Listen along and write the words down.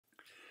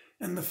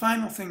And the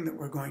final thing that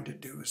we're going to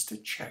do is to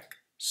check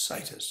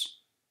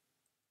situs.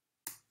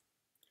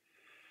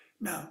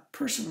 Now,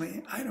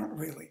 personally, I don't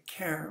really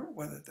care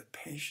whether the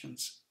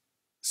patient's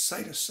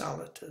situs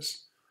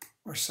solatus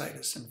or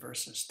situs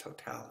inversus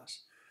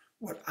totalis.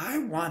 What I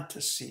want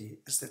to see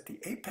is that the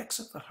apex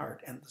of the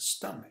heart and the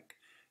stomach,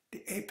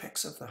 the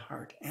apex of the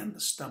heart and the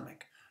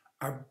stomach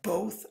are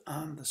both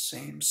on the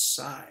same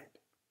side.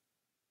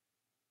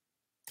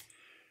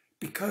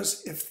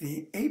 Because if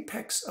the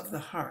apex of the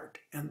heart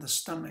and the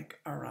stomach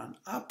are on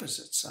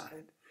opposite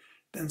side,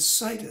 then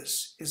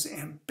situs is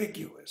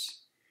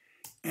ambiguous.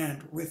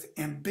 And with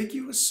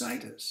ambiguous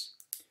situs,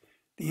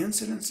 the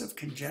incidence of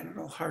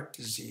congenital heart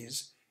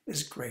disease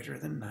is greater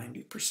than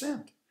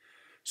 90%.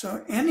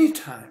 So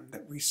anytime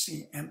that we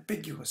see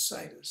ambiguous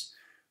situs,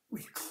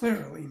 we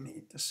clearly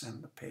need to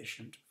send the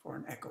patient for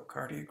an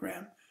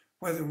echocardiogram,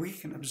 whether we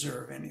can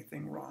observe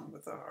anything wrong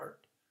with the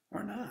heart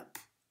or not.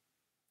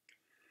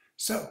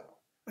 So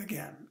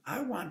again,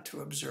 I want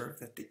to observe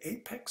that the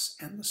apex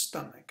and the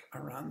stomach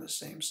are on the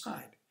same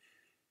side.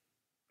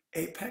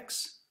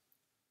 Apex,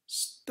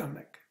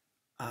 stomach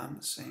on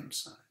the same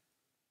side.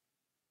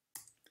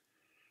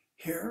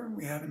 Here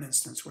we have an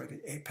instance where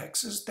the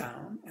apex is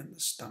down and the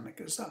stomach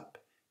is up.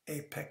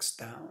 Apex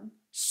down,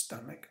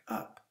 stomach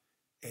up.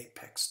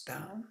 Apex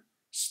down,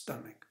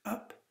 stomach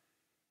up.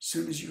 As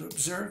soon as you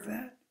observe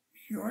that,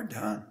 you're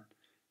done.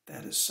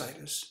 That is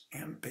situs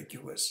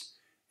ambiguous,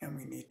 and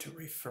we need to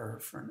refer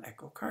for an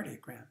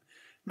echocardiogram.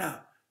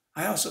 Now,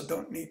 I also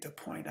don't need to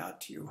point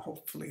out to you,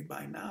 hopefully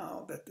by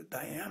now, that the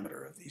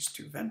diameter of these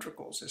two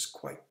ventricles is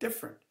quite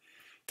different.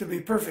 To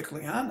be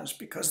perfectly honest,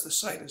 because the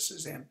situs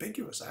is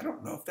ambiguous, I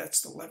don't know if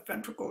that's the left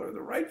ventricle or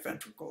the right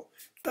ventricle.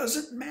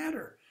 Doesn't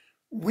matter.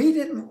 We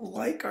didn't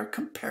like our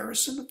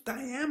comparison of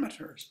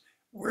diameters.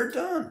 We're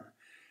done.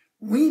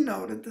 We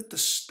noted that the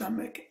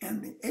stomach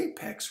and the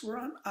apex were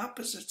on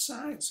opposite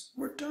sides.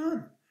 We're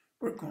done.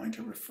 We're going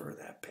to refer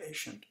that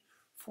patient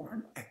for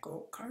an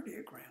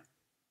echocardiogram.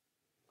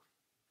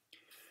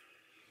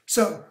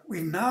 So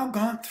we've now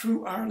gone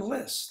through our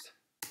list.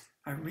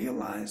 I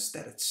realize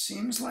that it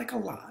seems like a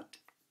lot,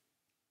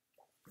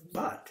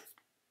 but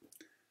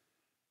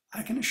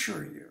I can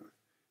assure you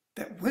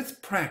that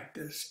with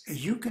practice,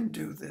 you can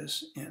do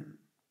this in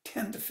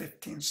 10 to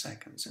 15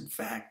 seconds. In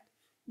fact,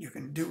 you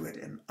can do it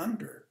in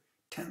under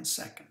 10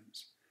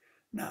 seconds.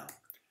 Now,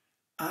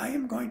 I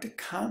am going to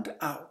count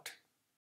out